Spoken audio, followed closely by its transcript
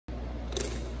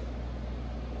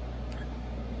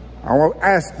I want to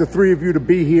ask the three of you to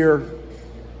be here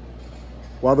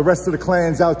while the rest of the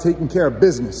clan's out taking care of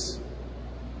business.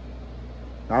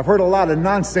 Now, I've heard a lot of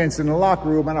nonsense in the locker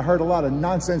room, and I heard a lot of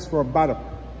nonsense from about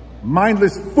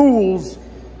mindless fools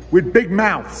with big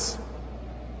mouths.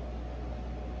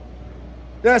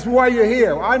 That's why you're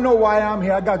here. I know why I'm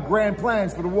here. I got grand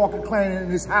plans for the Walker clan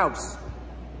in this house.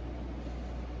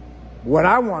 What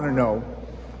I want to know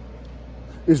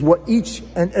is what each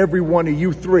and every one of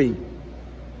you three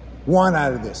want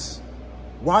out of this.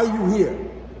 Why are you here?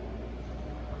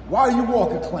 Why are you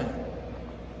Walker clan?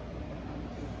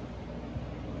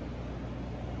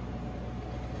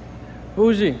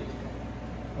 BOUJII,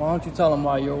 why don't you tell them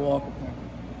why you're Walker clan?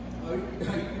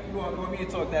 You want me to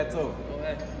talk that talk? Go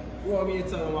ahead. You want me to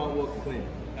tell them why I'm Walker clan?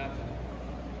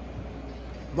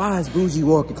 Why is BOUJII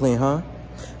Walker clan, huh?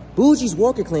 BOUJII's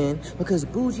Walker clan because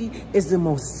BOUJII is the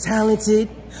most talented,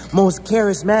 most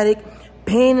charismatic,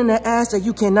 pain in the ass that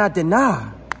you cannot deny.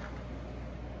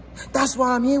 That's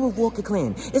why I'm here with Walker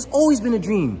clan. It's always been a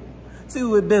dream. Too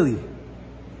with Billy.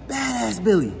 Badass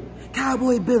Billy.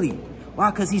 Cowboy Billy.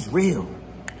 Why? Because he's real.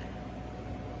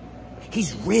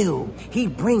 He's real. He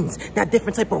brings that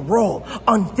different type of raw,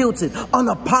 unfiltered,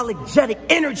 unapologetic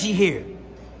energy here.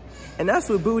 And that's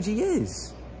what BOUJII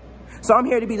is. So I'm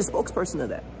here to be the spokesperson of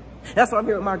that. That's why I'm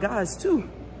here with my guys, too.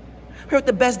 I'm here with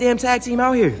the best damn tag team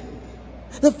out here.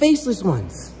 The faceless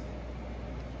ones.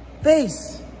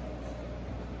 Face.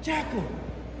 Jackal.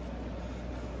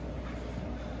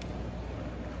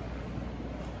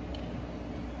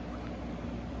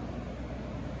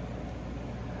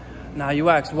 Now you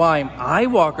ask, why am I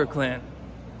Walker clan?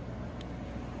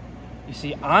 You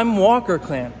see, I'm Walker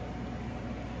clan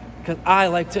because I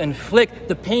like to inflict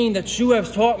the pain that you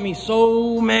have taught me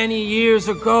so many years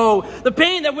ago. The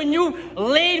pain that when you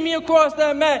laid me across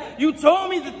that mat, you told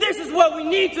me that this is what we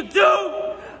need to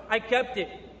do. I kept it.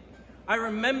 I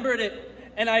remembered it.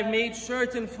 And I made sure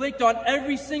to inflict on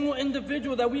every single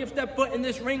individual that we have stepped foot in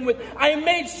this ring with. I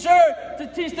made sure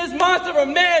to teach this monster of a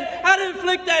man how to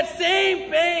inflict that same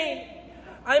pain.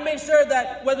 I made sure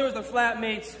that whether it was the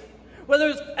Flatmates, whether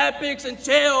it was Epics and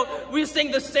Chael, we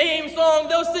sing the same song.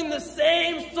 They'll sing the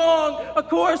same song. A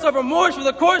chorus of remorse for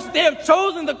the course they have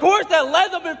chosen, the course that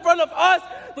led them in front of us,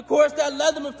 the course that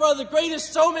led them in front of the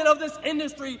greatest showman of this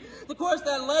industry, the course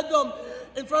that led them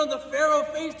in front of the Pharaoh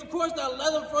face, the course that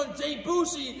led them in front of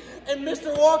BOUJII and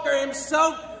Mr. Walker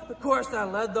himself, the course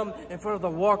that led them in front of the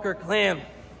Walker clan.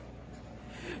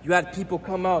 You had people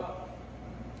come out,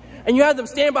 and you had them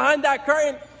stand behind that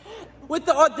curtain with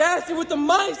the audacity, with the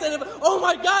mindset of, oh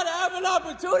my God, I have an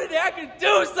opportunity, I can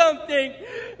do something.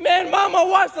 Man, Mama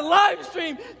watched the live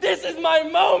stream, this is my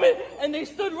moment. And they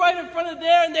stood right in front of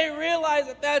there and they realized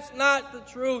that that's not the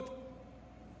truth.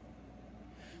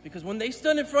 Because when they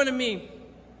stood in front of me,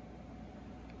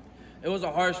 it was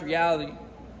a harsh reality.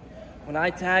 When I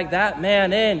tagged that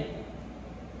man in,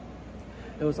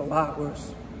 it was a lot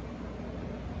worse.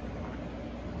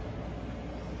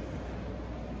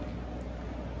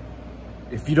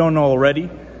 If you don't know already,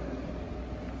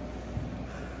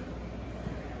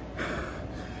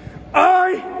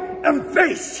 I am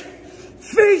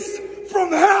Face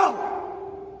from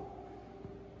hell.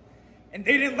 And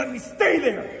they didn't let me stay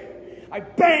there. I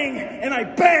bang and I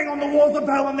bang on the walls of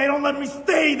hell and they don't let me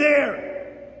stay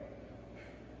there.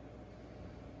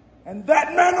 And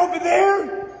that man over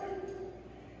there,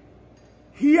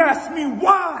 he asked me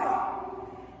why.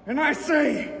 And I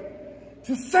say,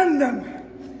 to send them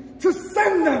to the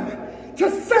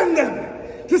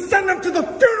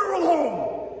funeral home.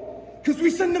 Because we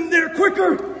send them there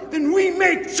quicker than we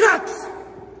make checks.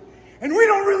 And we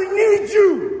don't really need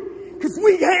you. Because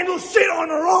we handle shit on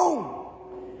our own.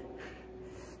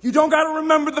 You don't gotta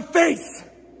remember the face.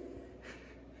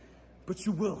 But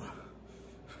you will.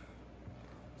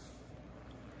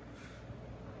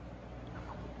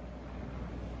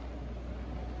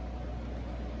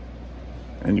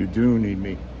 And you do need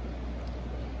me.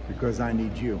 Because I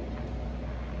need you.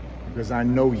 Because I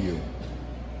know you.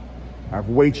 I've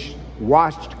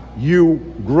watched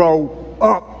you grow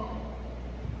up.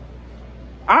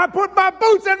 I put my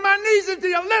boots and my knees into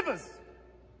your livers.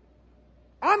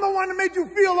 I'm the one that made you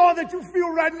feel all that you feel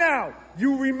right now.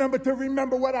 You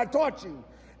remember what I taught you.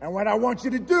 And what I want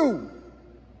you to do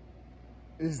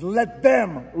is let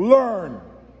them learn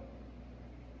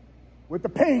what the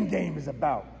pain game is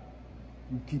about.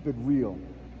 You keep it real.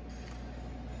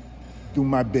 Do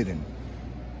my bidding.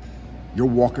 You're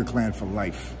Walker clan for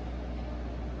life.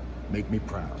 Make me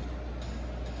proud.